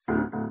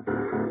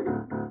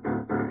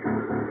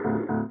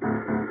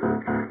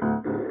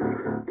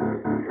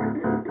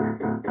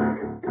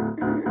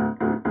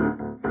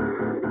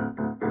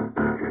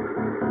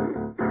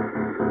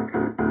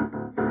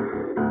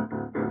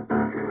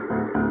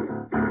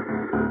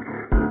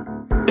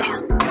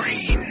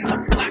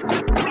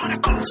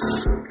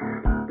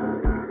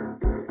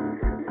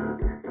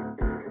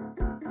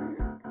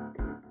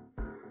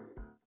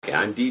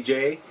I'm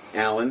DJ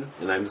Allen,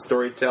 and I'm the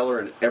storyteller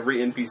and every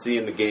NPC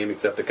in the game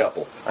except a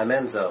couple. I'm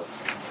Enzo,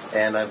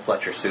 and I'm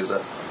Fletcher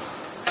Souza.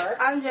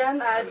 I'm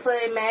Jen, I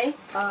play May.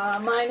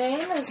 My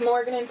name is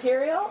Morgan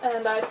Imperial,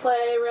 and I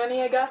play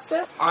Remy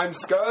Augustus. I'm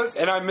Scuzz,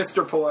 and I'm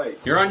Mr. Polite.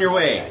 You're on your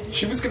way.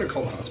 She was going to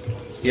call the hospital.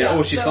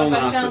 Yeah, she's calling the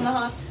I hospital. found the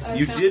hospital.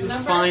 You did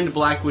find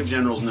Blackwood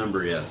General's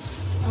number, yes.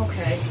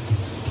 Okay.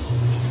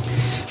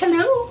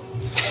 Hello.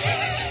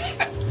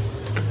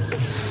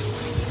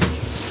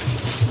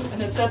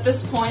 And it's at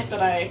this point that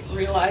I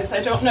realize I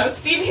don't know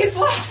Stevie's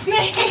last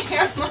name.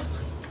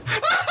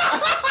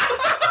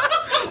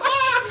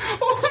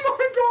 Oh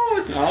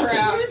my God!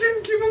 Awesome. We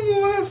didn't give him the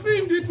last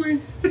name, did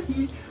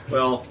we?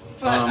 Well,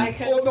 But I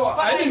could. Oh no,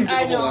 I didn't give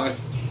him the don't.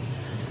 last.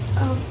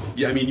 Oh,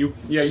 yeah, I mean,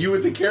 you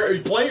as a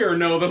player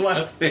know the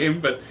last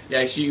name, but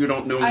yeah, you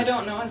don't know. I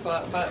don't know his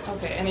last. But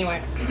okay.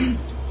 Anyway.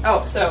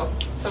 Oh, so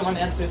someone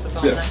answers the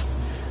phone Yeah.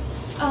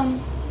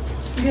 then.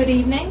 Good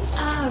evening.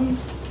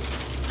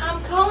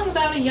 I'm calling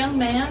about a young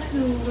man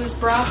who was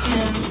brought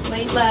in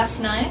late last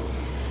night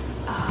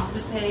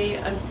with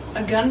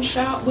a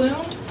gunshot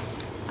wound.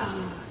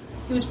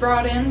 He was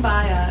brought in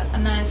by a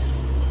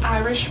nice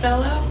Irish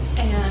fellow,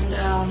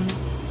 and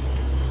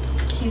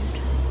he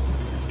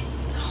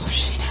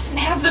doesn't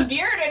have the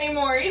beard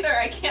anymore either.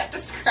 I can't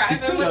describe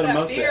him with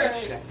that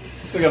beard.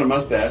 Still got a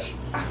mustache.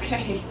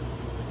 Okay.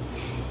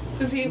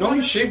 Does he? No,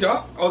 he shaved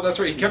up. Oh, that's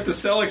right. He kept the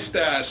Selig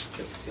stash.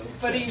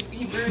 But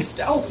he bruised.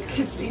 Oh,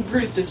 because he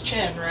bruised his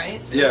chin,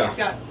 right? So Yeah. He's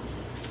got.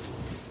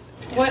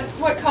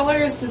 What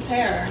color is his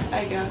hair?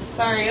 I guess.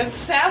 Sorry, it's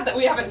sad that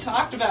we haven't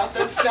talked about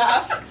this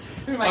stuff.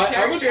 My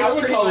character is I would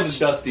pretty call much. it a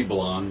dusty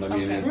blonde. I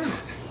mean, Okay.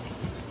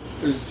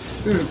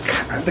 There's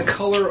the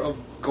color of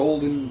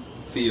golden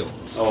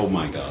fields. oh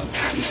my God.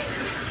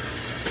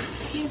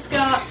 He's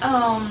got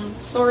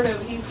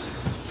he's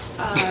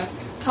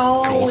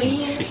tall, Golden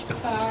lean.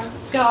 fields.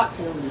 He's got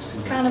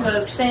kind of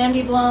a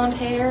sandy blonde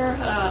hair,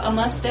 a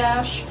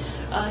mustache.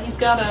 He's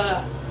got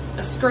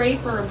a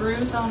scrape or a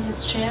bruise on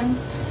his chin.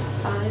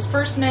 His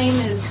first name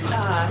is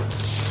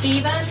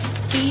Steven.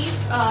 Steve.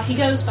 He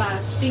goes by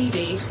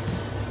Stevie.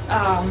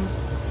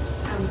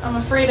 I'm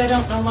afraid I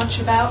don't know much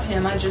about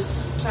him. I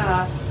just.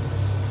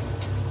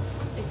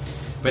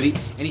 But he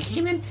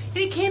came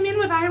in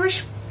with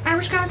Irish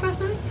guys last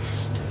night.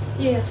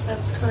 Yes,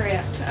 that's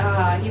correct.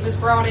 He was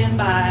brought in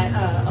by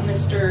a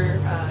Mr.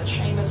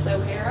 Seamus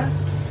O'Hara.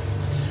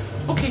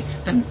 Okay,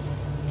 then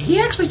he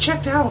actually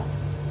checked out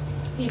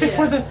He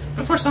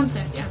before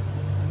sunset. Yeah.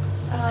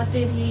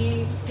 Did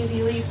he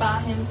leave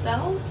by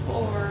himself,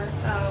 or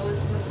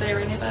was there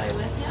anybody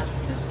with him,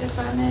 if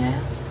I may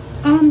ask?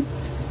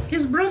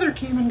 His brother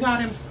came and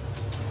got him.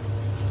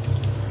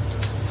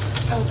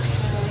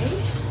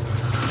 Okay.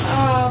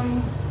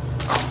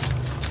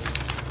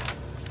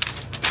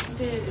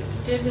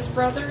 Did his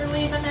brother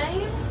leave a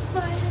name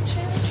by any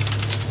chance?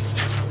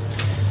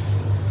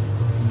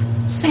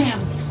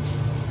 Sam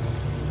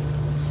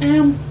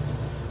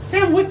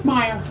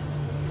Whitmire.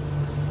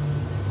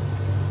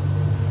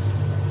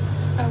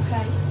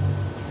 Okay.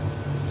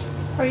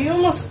 Are you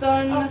almost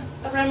done,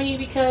 Remy?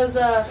 Because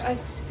if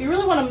you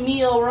really want a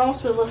meal, we're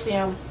almost to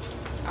Elysium.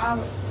 All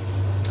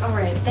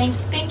right.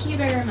 Thank you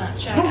very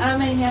much. I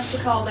may have to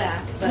call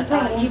back,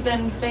 but you've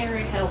been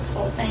very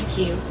helpful. Thank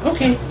you.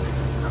 Okay,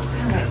 All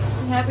right.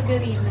 Have a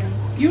good evening.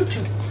 you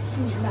too.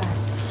 Bye.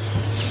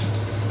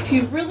 If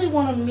you really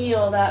want a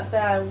meal that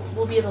bad,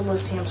 we'll be at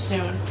Elysium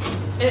soon.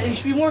 You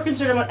should be more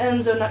concerned about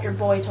Enzo, not your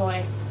boy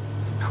toy.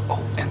 Oh,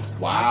 and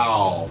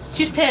Wow.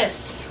 She's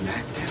pissed.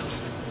 Smackdown.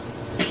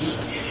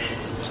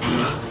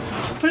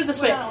 Put it this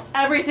way,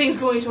 everything's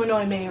going to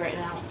annoy May right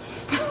now.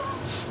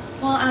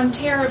 Well, I'm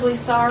terribly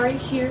sorry.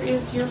 Here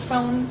is your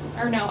phone.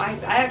 Or no, I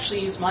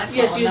actually used my phone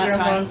Yes, use that your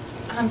time.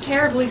 phone. I'm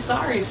terribly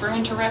sorry for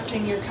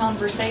interrupting your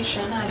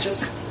conversation.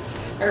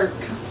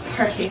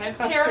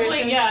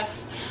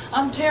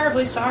 I'm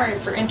terribly sorry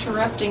for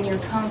interrupting your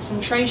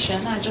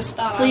concentration. I just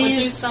thought I would do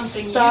Please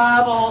something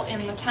stop. useful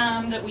in the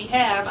time that we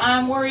have.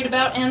 I'm worried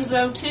about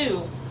Enzo,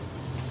 too.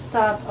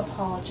 Stop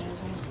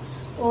apologizing.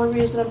 The only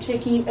reason I'm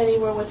taking you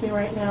anywhere with me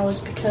right now is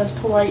because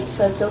Polite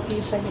said so.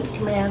 He's second in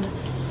command.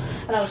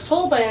 And I was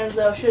told by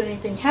Enzo, should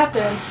anything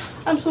happen,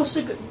 I'm supposed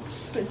to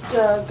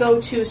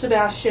go to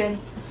Sebastian,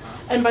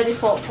 and by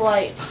default,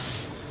 Polite.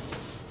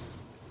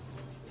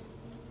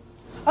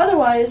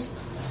 Otherwise,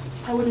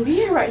 I wouldn't be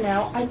here right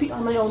now. I'd be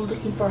on my own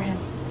looking for him.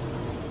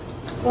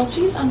 Well,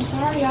 geez, I'm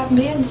sorry I'm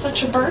being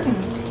such a burden.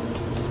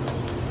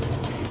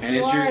 And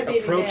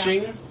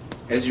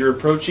as you're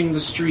approaching the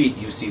street,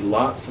 you see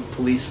lots of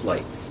police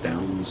lights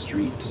down the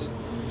street.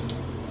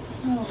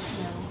 Oh,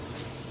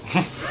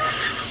 no.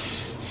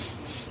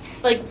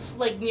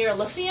 Like near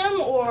Elysium,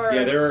 or?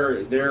 Yeah,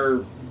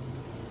 they're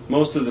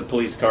most of the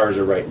police cars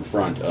are right in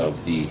front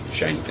of the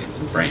shiny things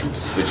and frames,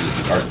 which is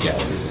the art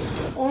gallery.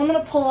 Well, I'm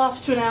gonna pull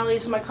off to an alley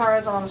so my car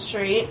is on the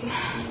street.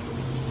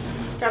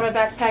 Grab my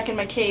backpack and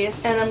my case,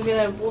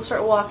 and we'll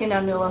start walking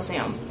down to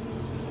Elysium.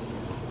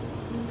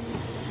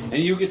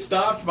 And you get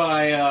stopped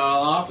by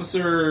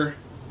Officer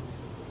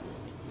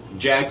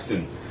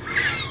Jackson.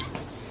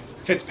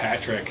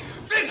 Fitzpatrick.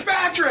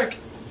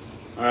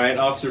 All right,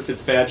 Officer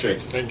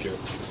Fitzpatrick. Thank you.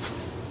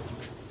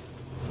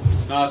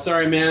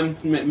 Sorry, ma'am,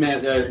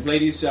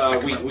 ladies,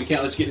 we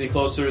can't let you get any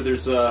closer.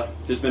 There's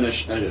been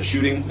a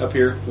shooting up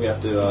here. We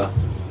have to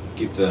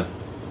keep the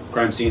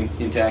crime scene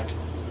intact.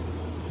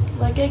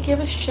 Like I give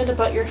a shit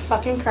about your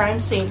fucking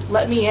crime scene.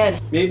 Let me in.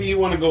 Maybe you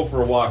want to go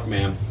for a walk,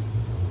 ma'am.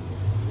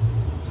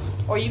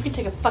 Or you can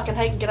take a fucking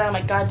hike and get out of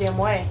my goddamn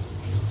way.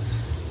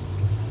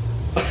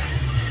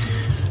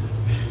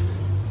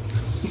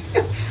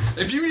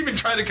 If you even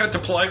try to cut to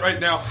polite right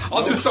now,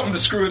 I'll do something to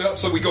screw it up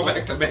so we go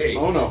back to May.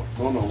 Oh no,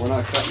 we're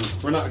not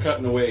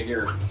cutting away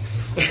here.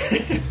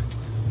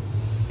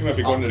 You might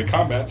be going into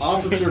combat.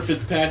 Officer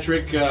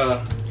Fitzpatrick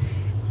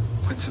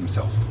Puts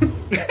himself.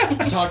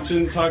 talks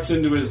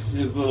into his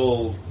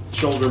little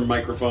shoulder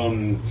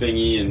microphone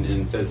thingy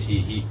and says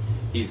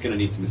he's gonna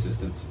need some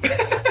assistance.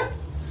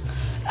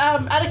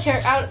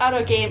 Out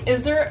of game,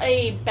 is there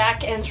a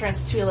back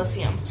entrance to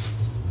Elysium?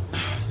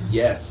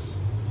 Yes.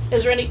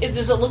 Is there any?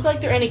 Does it look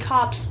like there are any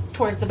cops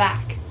towards the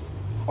back,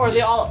 or are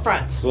they all up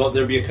front? Well,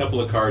 there'll be a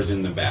couple of cars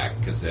in the back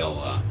because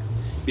they'll,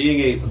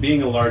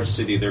 being a large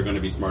city, they're going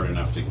to be smart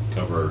enough to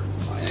cover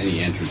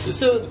any entrances.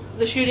 So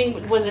the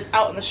shooting, was it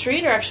out in the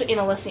street or actually in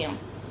Elysium?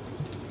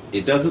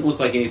 It doesn't look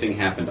like anything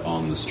happened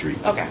on the street.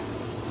 Okay.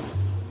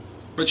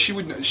 But she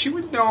would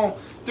know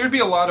there'd be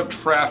a lot of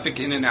traffic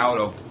in and out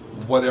of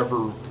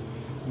whatever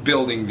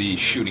building the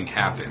shooting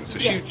happened. So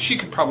she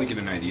could probably get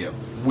an idea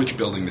of which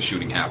building the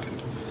shooting happened.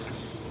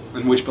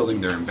 And which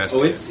building they're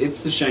investigating. Oh,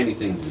 it's the shiny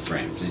things in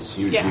frames. It's,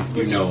 you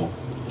know.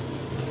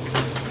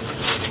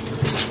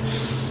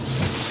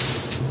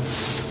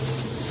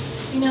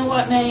 You know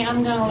what, May?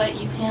 I'm gonna let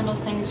you handle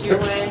things your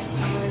way.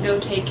 I'm gonna go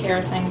take care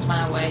of things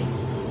my way.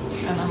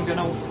 And I'm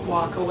gonna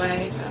walk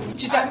away. I'm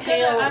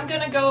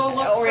gonna go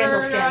look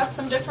for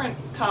some different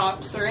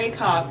cops, or a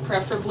cop,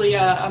 preferably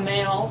a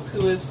male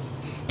who is,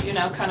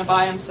 kind of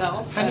by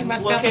himself and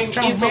looking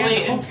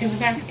easily.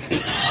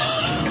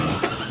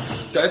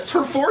 That's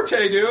her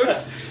forte,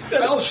 dude.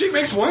 Well, she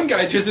makes one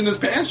guy jizz in his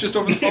pants just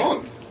over the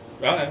phone.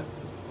 Well, yeah,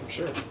 I'm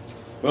sure.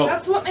 Well,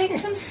 that's what makes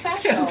him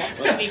special.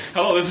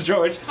 Hello, this is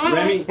George.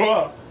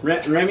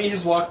 Remy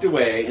has walked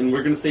away, and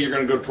we're going to say you're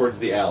going to go towards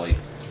the alley.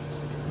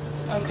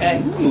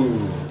 Okay.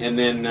 Ooh. And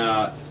then,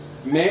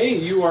 May,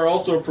 you are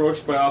also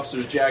approached by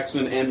Officers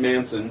Jackson and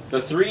Manson.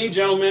 The three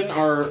gentlemen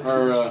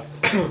are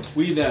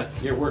we're gonna.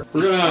 Or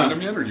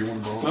do you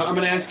want to go? I'm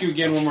gonna ask you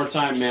again one more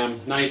time, ma'am,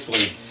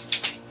 nicely,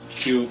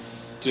 to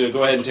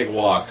go ahead and take a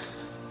walk.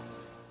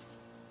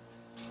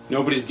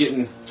 Nobody's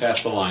getting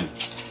past the line.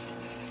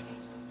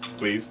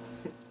 Please.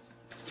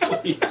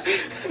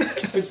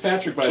 It's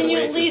Patrick, by the way. Can you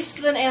at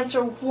least then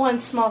answer one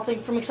small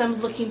thing for me, because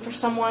I'm looking for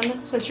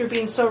someone, since you're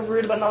being so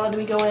rude about not letting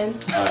me go in?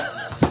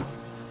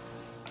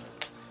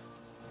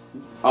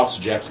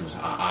 Officer Jackson,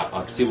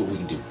 I'll see what we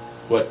can do.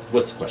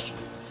 What's the question?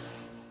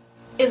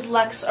 Is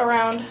Lex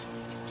around?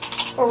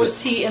 Or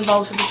was he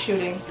involved with the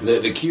shooting?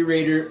 The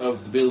curator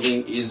of the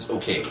building is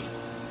okay.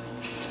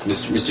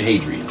 Mr.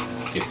 Hadrian.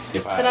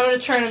 If I... Then I'm going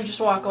to turn and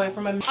just walk away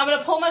from him. I'm going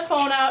to pull my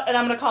phone out and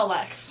I'm going to call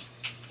Lex.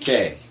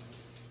 Okay.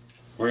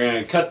 We're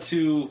going to cut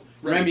to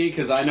Remy,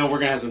 because I know we're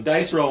going to have some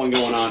dice rolling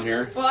going on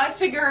here. Well, I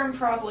figure I'm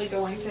probably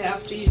going to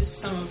have to use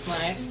some of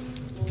my...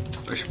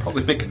 I should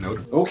probably make a note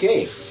of it.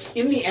 Okay.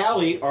 In the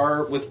alley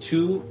are, with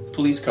two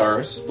police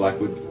cars,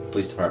 Blackwood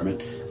Police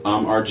Department,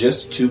 are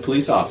just two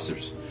police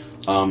officers.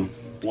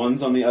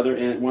 One's on the other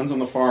end, one's on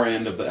the far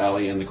end of the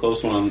alley, and the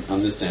close one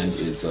on this end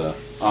is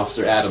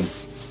Officer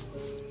Adams.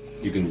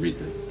 You can read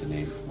the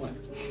name. What?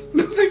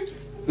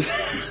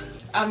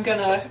 I'm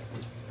gonna,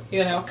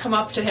 come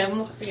up to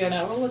him,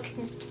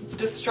 looking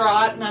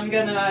distraught, and I'm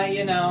gonna,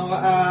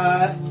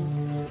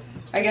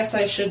 I guess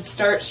I should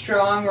start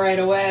strong right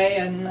away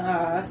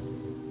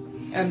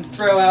and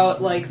throw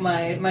out like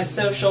my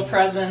social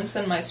presence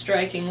and my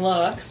striking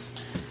looks.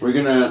 We're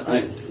gonna.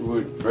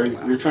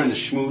 You're trying to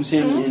schmooze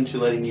him into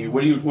letting you.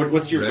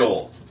 What's your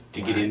goal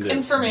to get into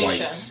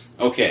information? White?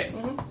 Okay.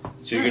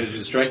 So you're gonna do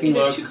the striking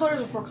Either look. 2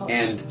 colors or 4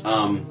 colors. And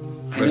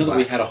I know that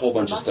we had a whole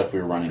bunch of stuff we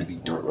were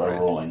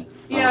rolling.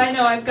 Yeah, I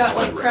know. I've got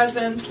like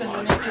presence and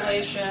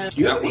manipulation. Do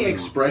you have any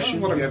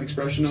expression? Do you have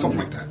expression on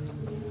Something there? like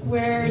that.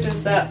 Where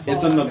does that fall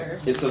It's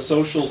under? It's a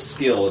social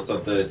skill. It's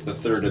the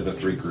third of the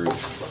 3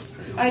 groups.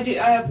 I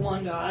have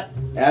 1 dot.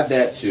 Add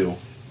that too,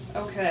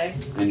 Okay.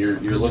 and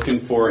you're looking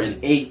for an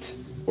 8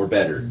 or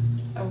better.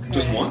 Okay.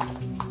 Just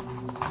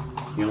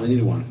 1? You only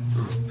need 1.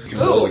 You can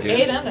roll Ooh,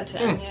 again. 8 and a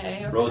 10. Yay,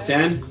 okay. Roll a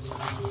 10.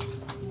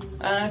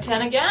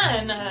 10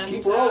 again. And,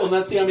 Keep rolling.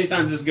 Let's see how many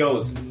times this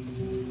goes.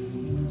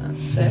 That's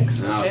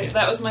 6. Okay, Okay. so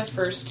that was my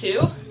first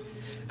 2.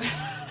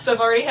 So I've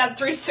already had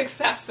 3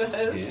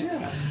 successes.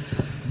 Yeah.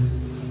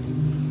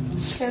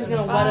 This guy's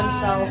gonna wet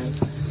himself.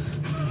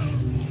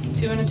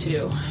 2 and a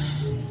 2.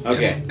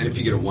 Okay. And if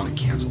you get a 1, it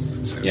cancels the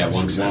success. Yeah,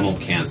 one will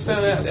cancel.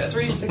 So that's success.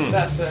 3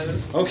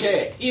 successes.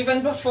 Okay.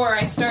 Even before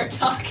I start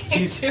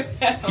talking to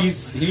him.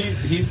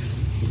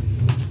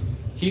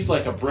 He's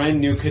like a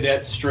brand new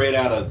cadet straight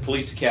out of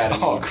police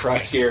academy. Oh,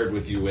 Christ. Scared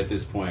with you at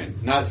this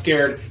point. Not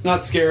scared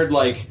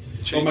like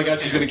oh my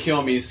god, she's gonna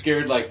kill me. He's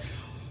scared like,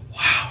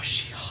 wow, is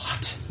she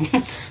hot?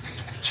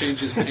 Change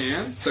his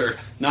pants, or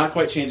Not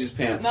quite change his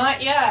pants.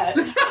 Not yet.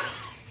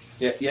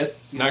 Yeah, yes?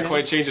 Not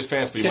quite change his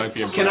pants, but he might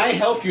be impressed. Can I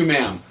help you,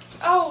 ma'am?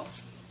 Oh,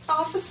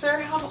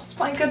 officer, oh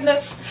my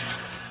goodness.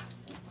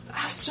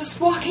 I was just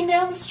walking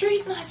down the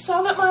street and I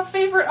saw that my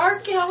favorite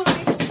art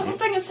gallery,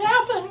 something has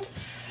happened.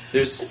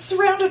 It's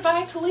surrounded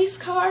by police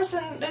cars,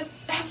 and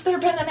has there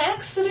been an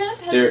accident?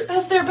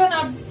 Has there been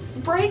a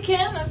break-in?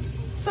 Has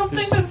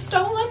something been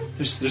stolen?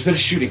 There's been a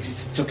shooting.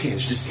 It's okay.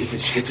 It's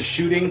a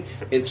shooting.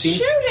 It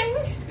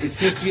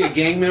seems to be a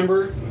gang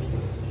member,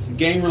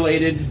 gang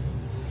related.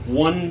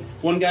 One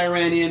guy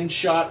ran in,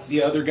 shot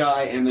the other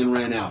guy, and then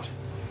ran out.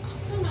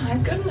 Oh my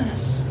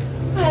goodness.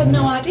 I had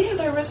no idea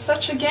there was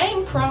such a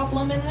gang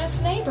problem in this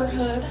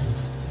neighborhood.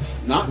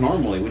 Not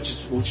normally, which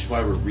is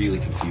why we're really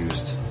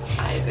confused.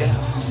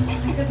 Oh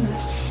my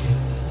goodness.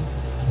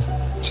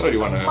 So do you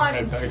want to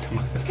head back to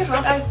my...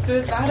 God,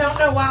 I don't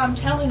know why I'm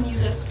telling you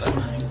this, but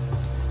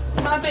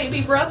my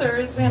baby brother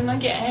is in a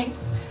gang.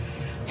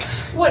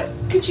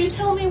 Could you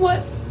tell me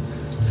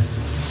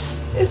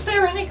is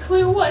there any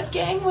clue what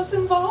gang was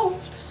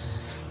involved?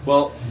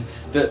 Well,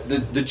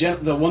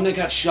 the one that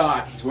got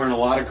shot, he's wearing a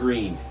lot of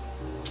green.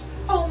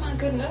 Oh my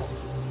goodness.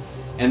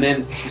 And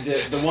then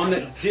the one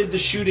that did the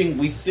shooting,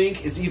 we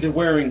think, is either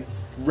wearing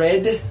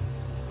red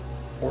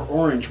or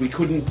orange. We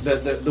couldn't.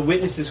 The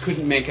witnesses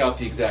couldn't make out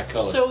the exact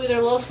color. So either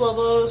Los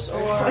Lobos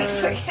or...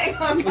 Hang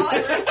on,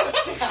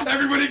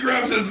 everybody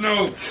grabs his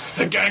notes.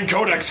 The gang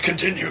codex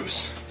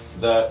continues.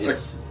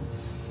 Let's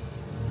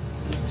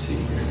see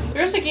here.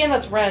 There's a game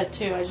that's red,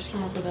 too. I just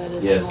can't remember what that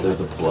is. Yes, they're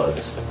the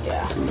Bloods.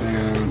 Yeah.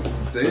 And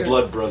The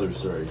Blood Brothers,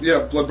 sorry.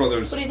 Yeah, Blood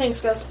Brothers. What do you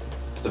think, Gus?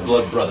 The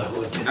Blood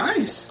Brotherhood.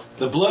 Nice.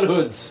 The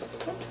Bloodhoods.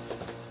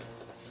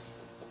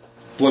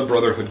 Blood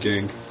Brotherhood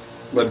gang.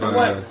 Led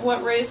by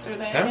what race are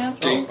they in?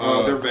 gang,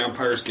 they're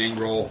vampires, gang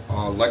roll.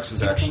 Lex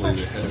is actually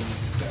the head of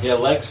that. Yeah,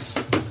 Lex.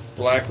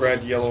 Black,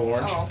 red, yellow,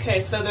 orange. Oh,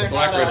 okay, so they're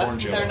Black, not red,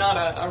 orange, yellow. they're not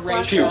a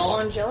racial. Puce.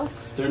 Orange yellow?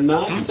 They're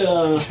not.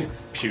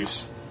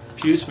 Puce,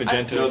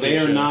 magenta. No, they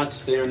are fuchsia. not.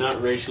 They are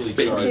not racially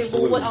charged.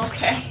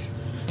 Okay.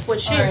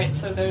 What's she? All right,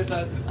 so they're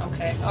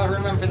okay. I'll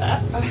remember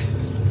that.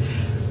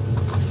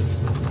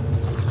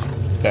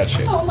 That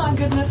shit. Oh my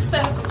goodness,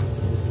 that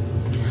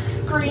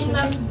green.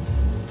 That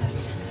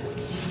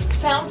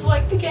sounds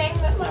like the gang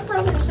that my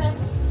brother's in.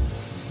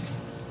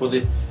 Well,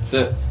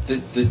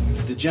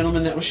 the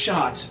gentleman that was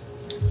shot.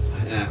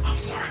 I'm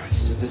sorry.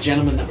 The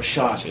gentleman that was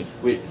shot.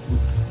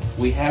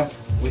 We have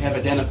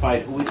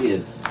identified who it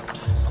is.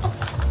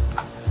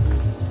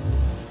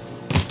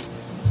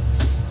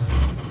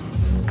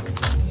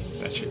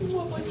 That shit.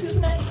 What was his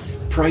name?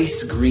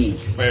 Price Green.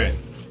 Wait.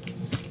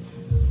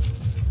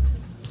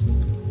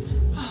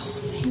 Oh,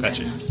 thank That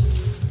shit. goodness.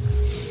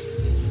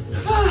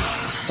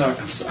 Sorry,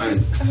 I'm sorry.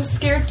 I was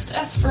scared to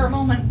death for a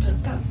moment,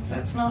 but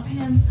that's not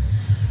him.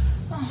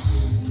 Oh.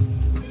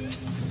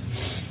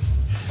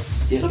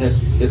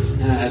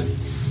 Yeah,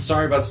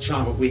 sorry about the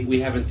trauma. We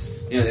haven't.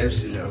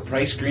 There's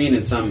Price Green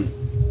and some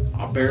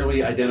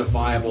barely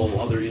identifiable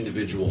other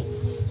individual.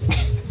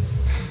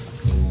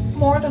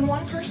 More than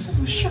one person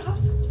was shot?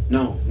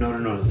 No.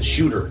 The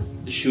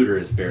shooter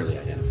is barely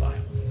identifiable.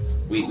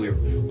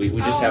 We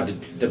just have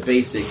the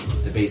basic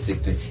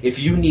thing. If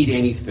you need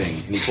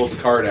anything, and he pulls a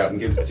card out and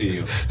gives it to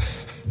you.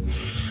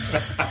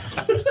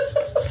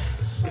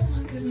 Oh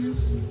my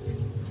goodness.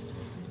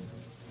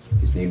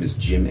 His name is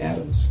Jim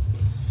Adams.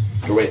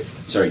 Or wait,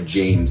 sorry,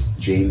 James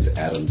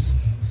Adams.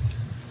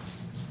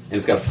 And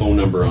it's got a phone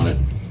number on it.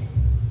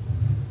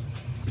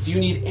 If you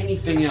need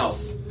anything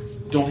else,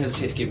 don't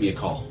hesitate to give me a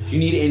call. If you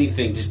need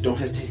anything, just don't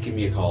hesitate to give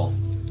me a call.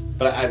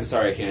 But I'm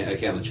sorry, I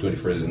can't let you go any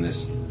further than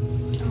this.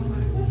 Oh,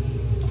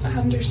 I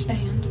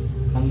understand.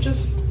 I'm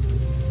just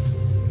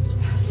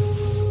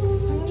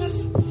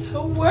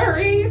so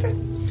worried.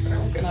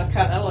 I'm gonna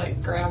kind of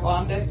like grab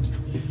onto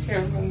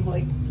him and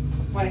like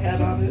put my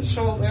head on his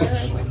shoulder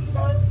and like,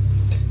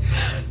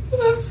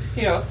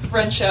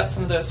 wrench out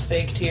some of those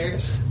fake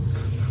tears.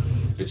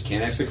 But you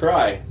can't actually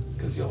cry,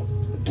 because you'll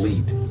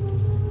bleed.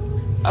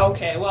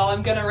 Okay, well,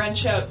 I'm gonna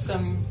wrench out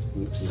some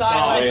Wail.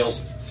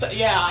 silent.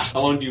 Yeah.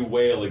 How long do you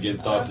wail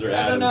against Officer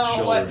I don't Adams' know.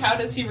 shoulder? How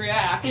does he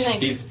react?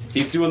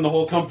 He's doing the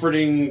whole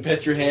comforting,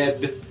 pet your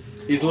head.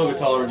 He's a little bit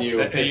taller than you.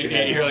 Pet You your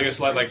head. hear like a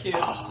slide like... Cute.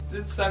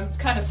 I'm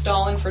kind of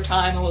stalling for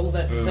time a little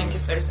bit to think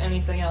if there's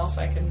anything else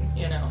I can,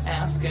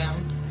 ask him.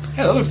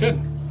 Yeah, that looks good.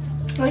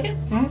 Like it?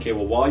 Okay,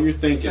 well, while you're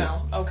thinking,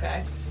 So,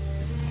 okay.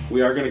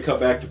 we are going to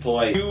cut back to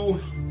polite. You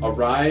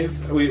arrive.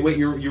 Wait,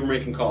 you're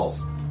making calls.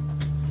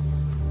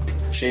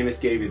 Seamus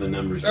gave you the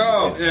numbers.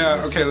 Oh,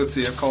 yeah, okay, let's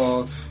see. I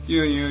call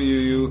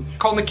you.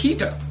 Call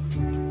Nikita.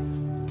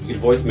 You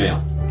get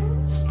voicemail.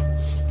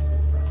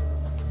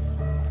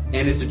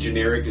 And it's a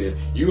generic,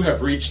 you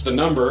have reached the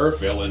number,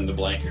 fill in the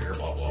blank here,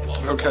 blah, blah,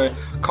 blah. Okay,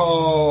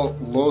 call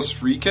Los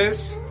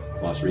Riques.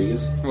 Las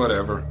Vegas.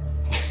 Whatever.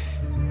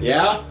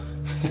 Yeah?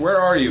 Where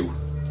are you?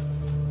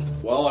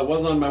 Well, I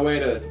was on my way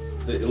to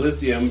the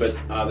Elysium, but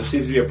there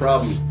seems to be a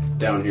problem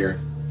down here.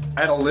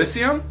 At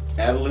Elysium?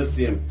 At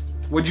Elysium.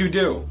 What'd you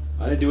do?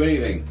 I didn't do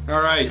anything.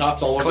 All right.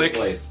 Cops all over Click. the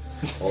place.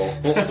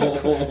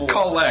 Oh.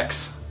 Call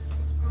Lex.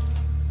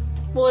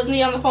 Well, isn't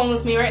he on the phone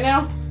with me right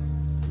now?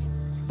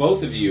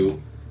 Both of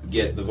you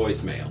get the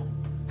voicemail.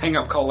 Hang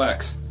up, call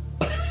Lex.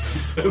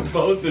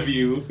 Both of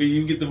you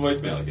get the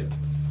voicemail again.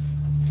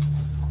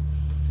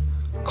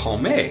 Call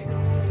May.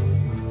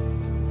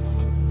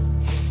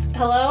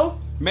 Hello?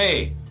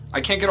 May,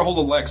 I can't get a hold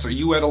of Lex. Are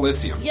you at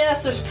Elysium?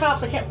 Yes, there's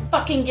cops. I can't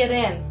fucking get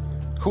in.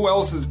 Who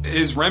else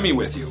is Remy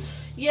with you?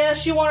 Yeah,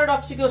 she wandered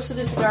off to go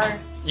seduce a guard.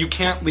 You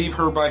can't leave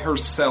her by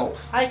herself.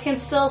 I can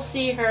still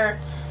see her.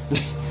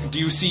 Do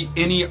you see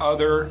any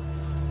other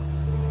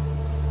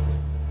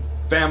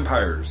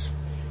vampires?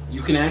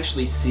 You can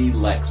actually see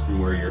Lex from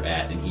where you're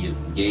at, and he is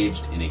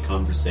engaged in a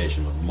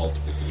conversation with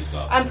multiple police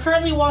officers. I'm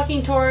currently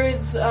walking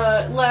towards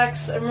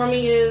Lex, and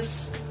Remy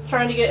is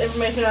trying to get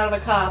information out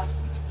of a cop.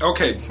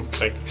 Okay.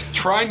 Click.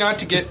 Try not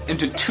to get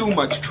into too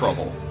much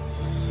trouble.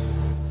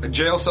 A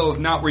jail cell is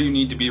not where you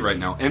need to be right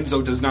now.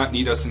 Enzo does not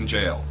need us in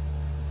jail.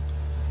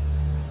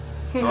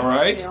 All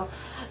right?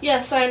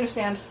 Yes, I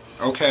understand.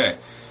 Okay.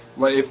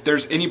 If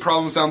there's any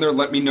problems down there,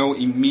 let me know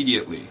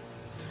immediately.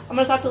 I'm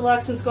going to talk to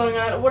Lex what's going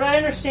on. What I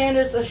understand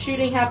is a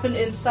shooting happened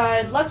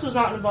inside. Lex was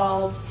not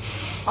involved.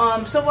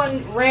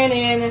 Someone ran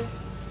in,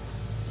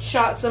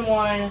 shot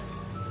someone,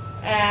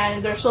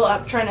 and they're still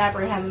trying to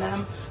apprehend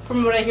them,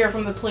 from what I hear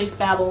from the police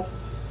babble.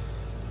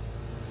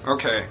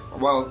 Okay.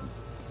 Well,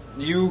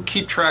 you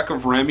keep track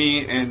of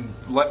Remy and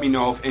let me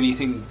know if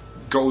anything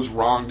goes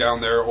wrong down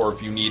there or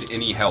if you need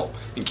any help.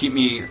 And keep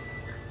me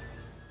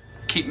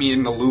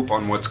in the loop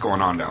on what's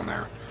going on down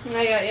there.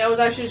 I was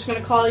actually just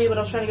going to call you, but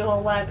I was trying to get hold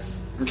of Lex.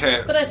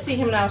 Okay. But I see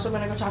him now, so I'm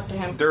going to go talk to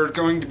him. There are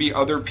going to be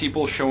other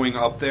people showing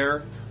up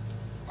there.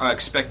 I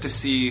expect to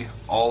see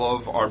all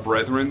of our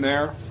brethren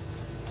there.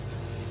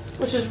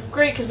 Which is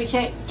great, because we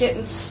can't get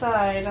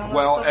inside.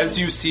 Well, as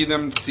you see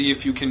them, see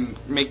if you can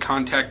make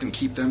contact and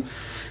keep them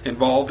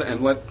involved,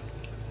 and let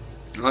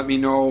me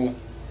know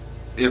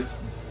if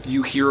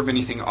you hear of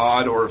anything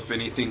odd or if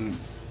anything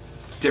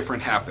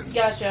different happens.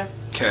 Gotcha.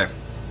 Okay.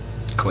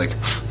 Click.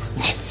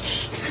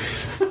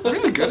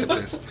 Really good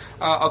at this.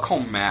 I'll call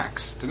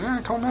Max. Did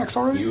I call Max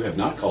already? You have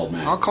not called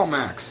Max. I'll call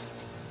Max.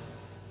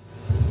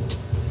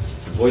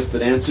 The voice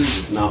that answers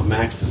is not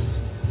Max's.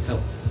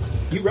 Hell,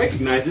 you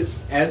recognize it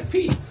as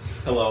Pete.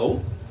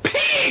 Hello?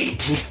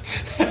 Pete!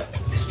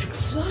 Mr.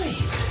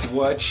 Clyde.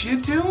 What you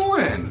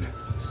doing?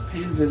 Just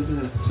paying a visit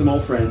to some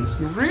old friends.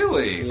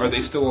 Really? Yeah. Are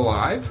they still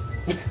alive?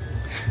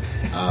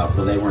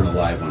 Well, they weren't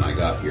alive when I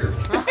got here.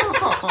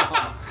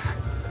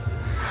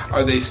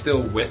 Are they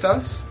still with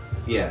us?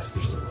 Yes,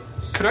 they're still with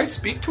us. Could I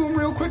speak to him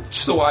real quick,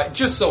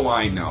 just so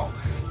I know?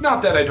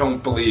 Not that I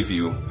don't believe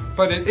you,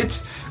 but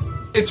it's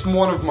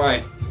one of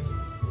my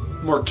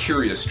more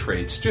curious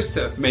traits, just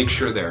to make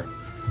sure they're.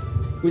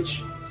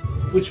 Which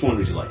one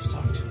would you like to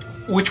talk to?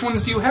 Which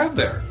ones do you have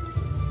there?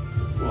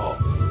 Well,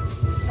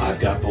 I've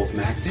got both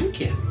Max and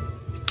Ken.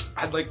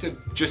 I'd like to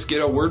just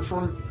get a word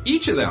from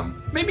each of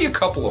them, maybe a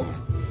couple of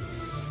them.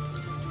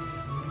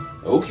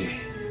 Okay.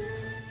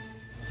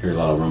 Hear a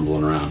lot of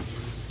rumbling around.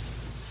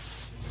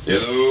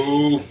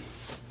 Hello,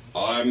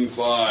 I'm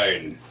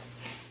fine.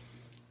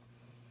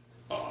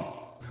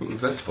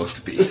 Who's that supposed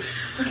to be?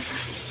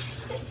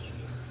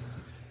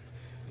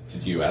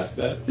 Did you ask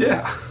that?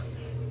 Yeah.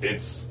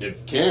 It's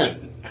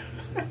Ken.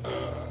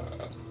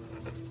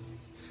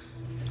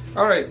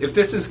 All right, if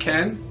this is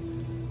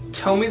Ken,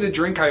 tell me the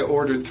drink I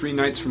ordered 3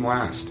 nights from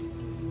last.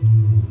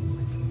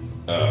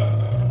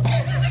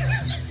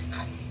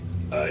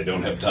 I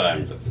don't have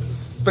time for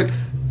this. But,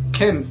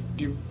 Ken,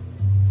 you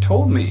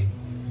told me.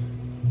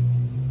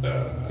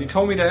 You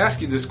told me to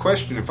ask you this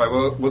question if I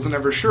wasn't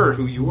ever sure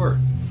who you were.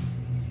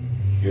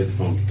 Here the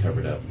phone get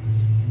covered up.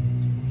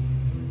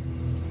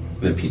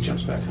 Then Pete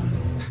jumps back on.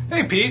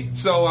 Hey, Pete.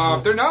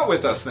 So they're not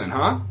with us then,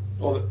 huh?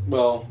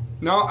 Well.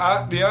 No.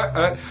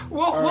 Yeah.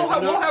 We'll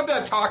right, have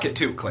that talk at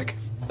 2. Click.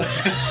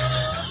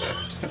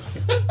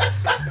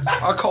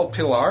 I'll call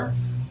Pilar.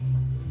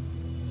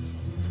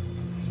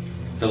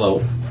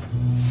 Hello.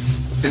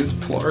 It's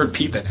Pilar or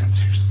Pete that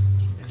answers.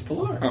 It's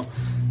Pilar. Oh.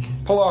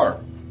 Pilar,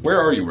 where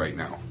are you right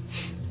now?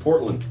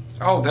 Portland.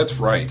 Oh, that's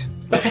right.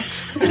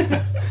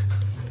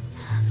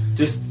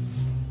 Just.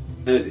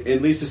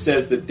 And Lisa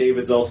says that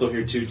David's also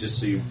here too, just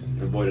so you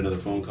avoid another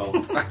phone call.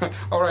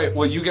 All right.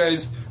 Well, you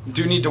guys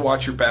do need to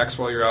watch your backs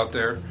while you're out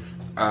there.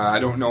 I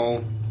don't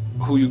know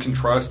who you can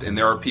trust, and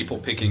there are people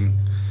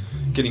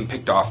getting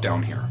picked off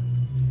down here.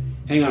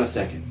 Hang on a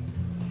second.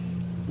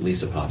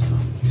 Lisa pops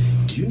on.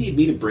 Do you need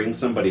me to bring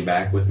somebody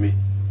back with me?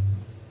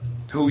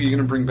 Who are you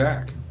going to bring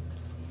back?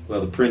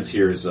 Well, the prince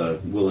here is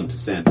willing to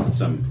send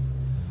some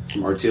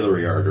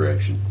artillery our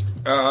direction.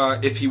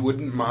 If you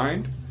wouldn't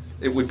mind,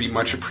 it would be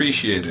much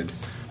appreciated.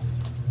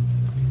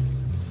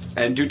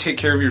 And do take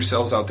care of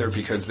yourselves out there,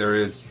 because there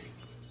is...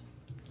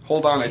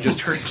 Hold on, I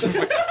just heard...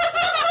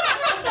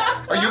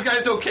 Are you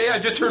guys okay? I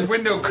just heard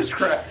window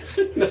crack.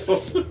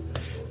 No.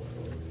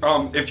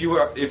 If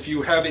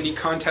you have any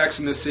contacts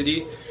in the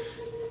city,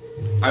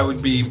 I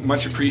would be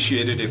much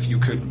appreciated if you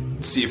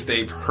could see if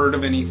they've heard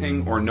of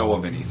anything or know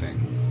of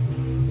anything.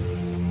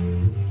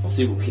 We'll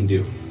see what we can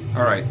do.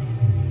 All right.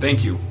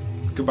 Thank you.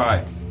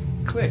 Goodbye.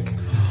 Click.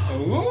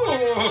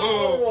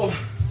 Oh.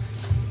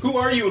 Who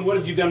are you and what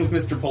have you done with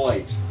Mr.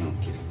 Polite? No, I'm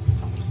kidding.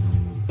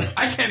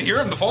 I can't hear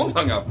him. The phone's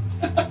hung up.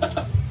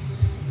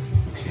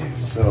 Okay,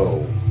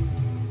 so...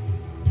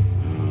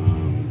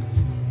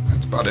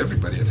 That's about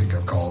everybody I think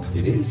I've called.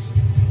 It is.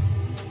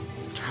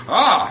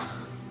 Ah!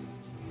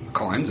 I'll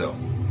call Enzo.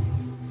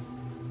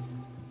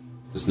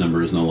 This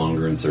number is no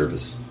longer in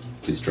service.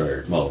 Please try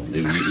her. Well,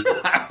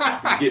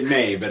 it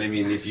may, but I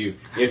mean,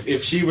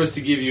 if she was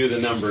to give you the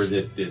number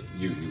that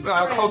you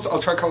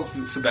I'll try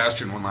calling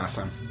Sebastian one last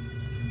time.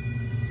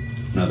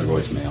 another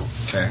voicemail.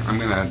 Okay, I'm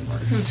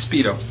gonna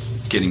speed up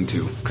getting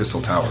to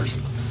Crystal Towers.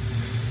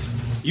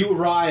 You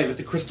arrive at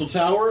the Crystal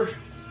Tower.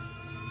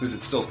 Is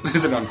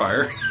it on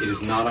fire? It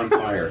is not on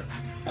fire.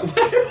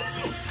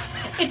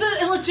 It's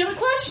a legitimate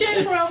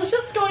question. For all the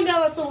shit's going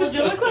down, that's a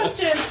legitimate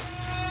question.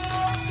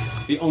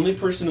 The only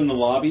person in the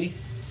lobby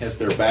has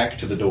their back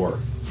to the door.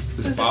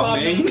 Is it Bob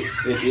Ming?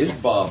 It is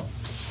Bob.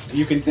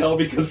 You can tell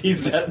because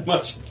he's that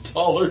much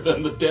taller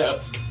than the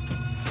desk.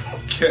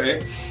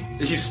 Okay.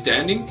 He's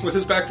standing with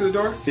his back to the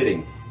door?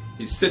 Sitting.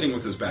 He's sitting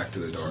with his back to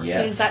the door.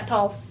 Yes. He's that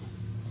tall.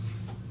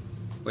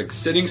 Like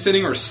sitting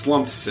or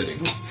slumped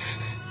sitting?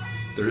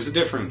 There's a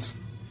difference.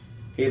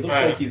 He looks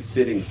like he's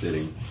sitting.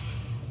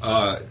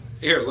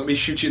 Here, let me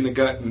shoot you in the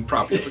gut and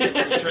prop you up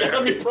against the chair.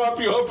 Let me prop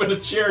you up in a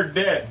chair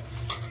dead.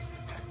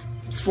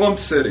 Slumped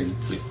sitting.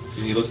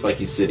 He looks like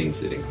he's sitting.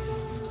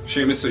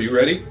 Seamus, are you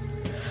ready?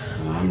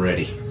 I'm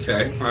ready.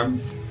 Okay.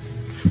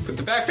 Put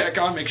the backpack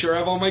on, make sure I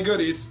have all my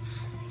goodies.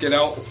 Get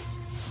out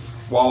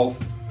while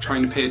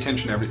trying to pay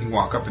attention to everything.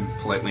 Walk up and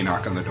politely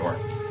knock on the door.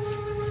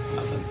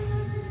 Nothing.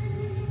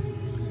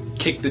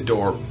 Kick the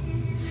door.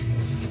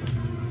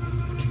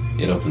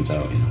 It opens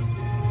out, you know.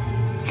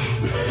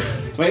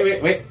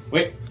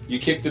 Wait. You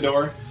kick the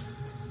door.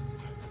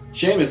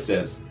 Seamus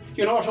says,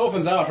 "You know it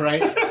opens out,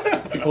 right?"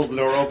 He pulls the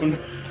door open.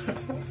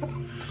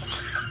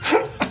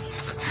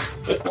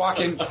 Walk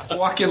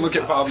in, look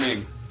at Bob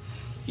Ming.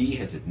 He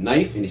has a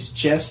knife in his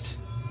chest,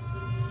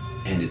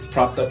 and it's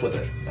propped up with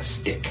a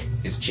stick.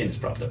 His chin is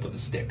propped up with a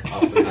stick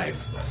off the knife.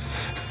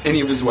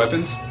 Any of his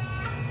weapons?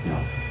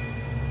 No.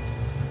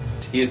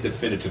 He is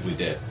definitively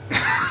dead.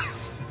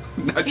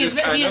 He's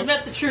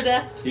met the true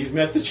death. He's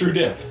met the true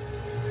death.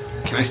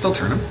 Can I still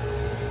turn him?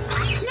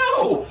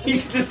 No!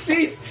 He's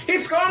deceased!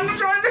 He's gone to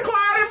join the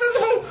choir of his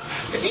home!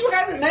 If you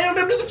hadn't nailed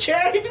him to the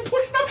chair, he'd be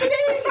pushing up the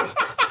daisies!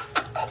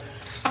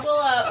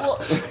 Well,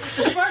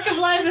 the spark of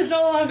life is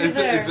no longer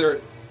there. Is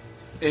there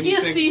anything? He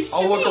has ceased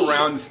I'll to look be.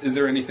 around. Is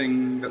there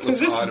anything that looks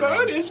This odd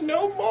bird around? is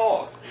no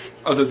more.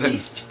 Other than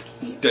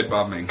dead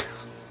Bob Ming.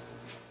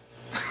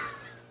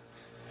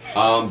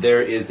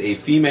 There is a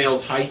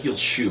female's high-heeled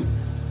shoe,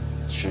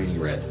 shiny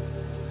red,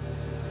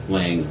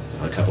 laying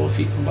a couple of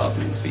feet from Bob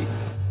Ming's feet.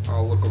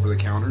 I'll look over the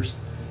counters.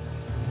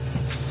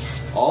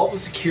 All the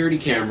security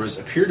cameras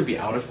appear to be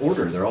out of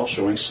order. They're all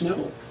showing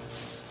snow.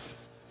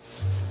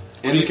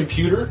 And the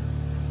computer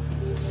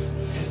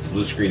has the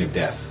blue screen of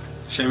death.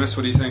 Seamus,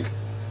 what do you think?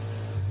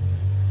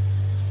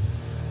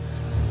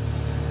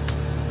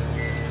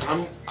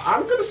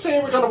 I'm going to say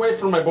we're going to wait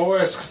for my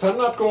boys, because I'm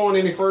not going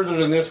any further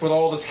than this with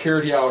all the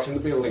security out in the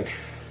building.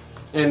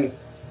 And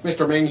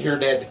Mr. Ming here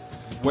dead.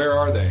 Where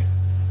are they?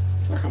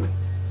 They're coming.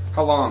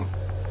 How long?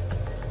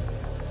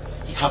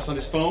 He hops on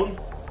his phone.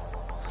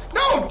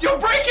 No! You'll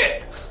break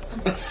it!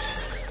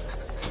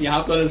 He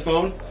hops on his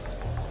phone.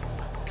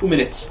 2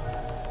 minutes.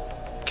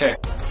 Okay.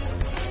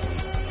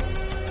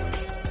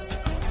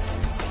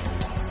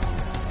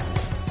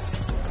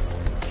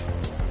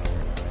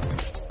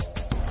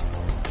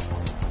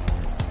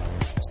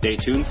 Stay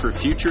tuned for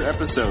future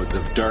episodes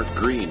of Dark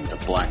Green, The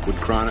Blackwood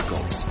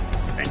Chronicles.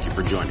 Thank you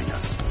for joining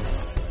us.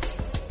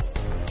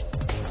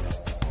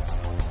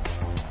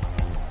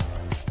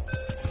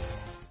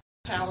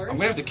 I'm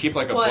gonna have to keep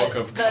like a What,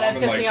 book of that I'm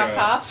common, pissing like off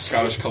cops?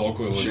 Scottish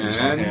colloquialisms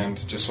Jen on hand,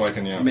 just so I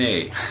can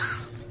May.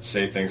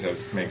 say things that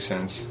make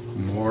sense.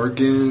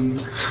 Morgan.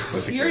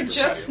 With the You're character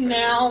just value.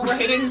 now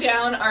writing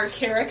down our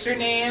character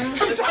names.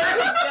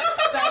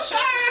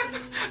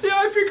 Yeah,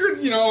 I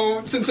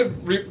figured, since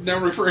I'm now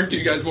referring to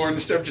you guys more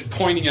instead of just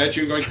pointing at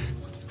you and going,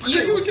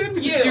 You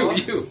again? You.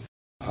 You.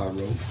 Wrote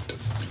the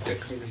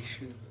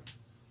declaration.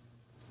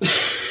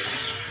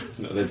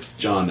 No, that's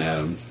John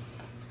Adams.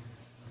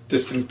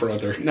 Distant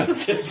brother. No,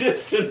 a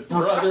distant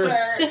brother.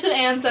 Just an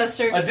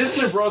ancestor. A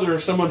distant brother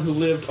of someone who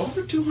lived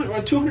over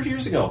 200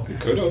 years ago.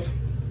 Could have.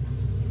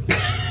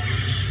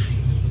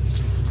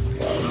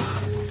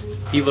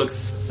 He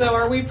looks... So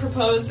are we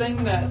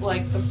proposing that,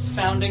 like, the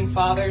founding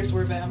fathers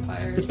were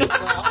vampires as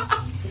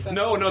well?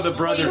 No, the You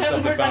brothers haven't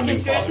of the heard my founding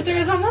conspiracy fathers.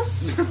 theories on this?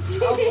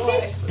 Oh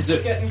boy. Is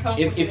it- Getting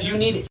complicated. if you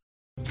need...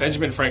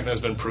 Benjamin Franklin has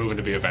been proven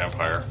to be a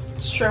vampire.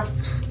 It's true.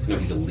 No,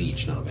 he's a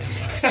leech, not a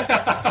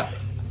vampire.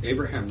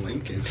 Abraham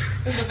Lincoln.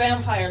 There's a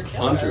vampire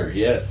killer. Hunter,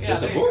 yes. Yeah, There's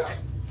a there you book.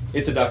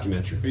 It's a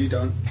documentary. Are you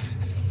done?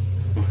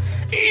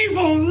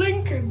 Evil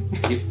Lincoln.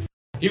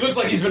 He looks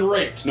like he's been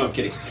raped. No, I'm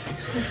kidding.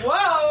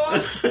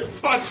 Whoa!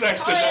 What's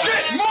next to that?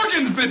 Shit,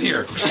 Morgan's been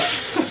here.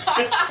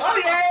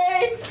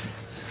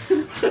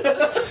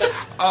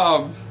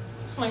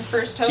 It's my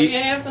first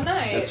holiday of the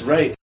night. That's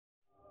right.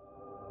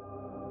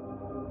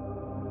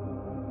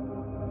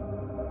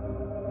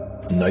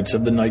 Knights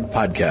of the Night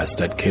Podcast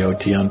at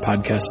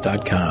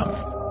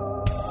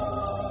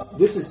kotonpodcast.com.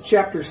 This is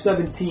chapter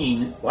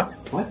 17. What?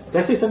 What?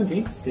 Did I say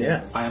 17?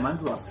 Yeah. I am on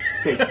drop.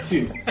 Take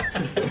 2.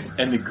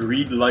 And the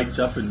greed lights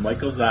up in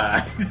Michael's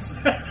eyes.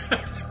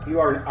 You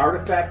are an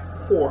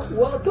artifact poor.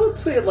 Well, don't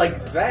say it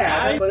like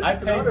that. I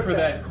it's an paid for artifact.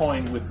 that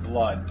coin with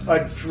blood.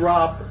 A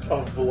drop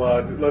of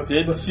blood.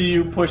 Didn't see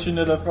you pushing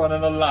to the front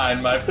of the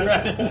line, my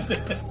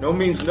friend. No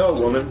means no,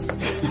 woman.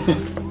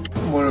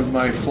 One of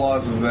my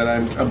flaws is that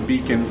I'm a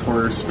beacon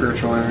for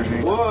spiritual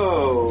energy.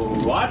 Whoa!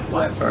 What?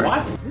 Sorry.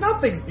 What?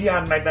 Nothing's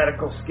beyond my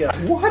medical skill.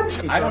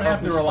 What? I don't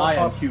have to rely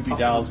on QB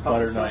Dow's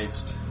butter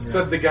knives.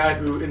 Said the guy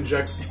who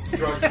injects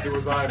drugs into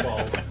his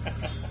eyeballs.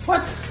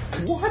 What?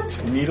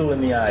 What? Needle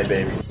in the eye,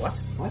 baby. What?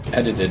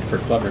 Edited for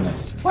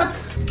cleverness. What?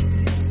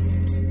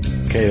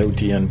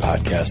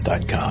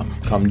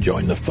 kotonpodcast.com. Come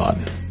join the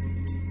fun.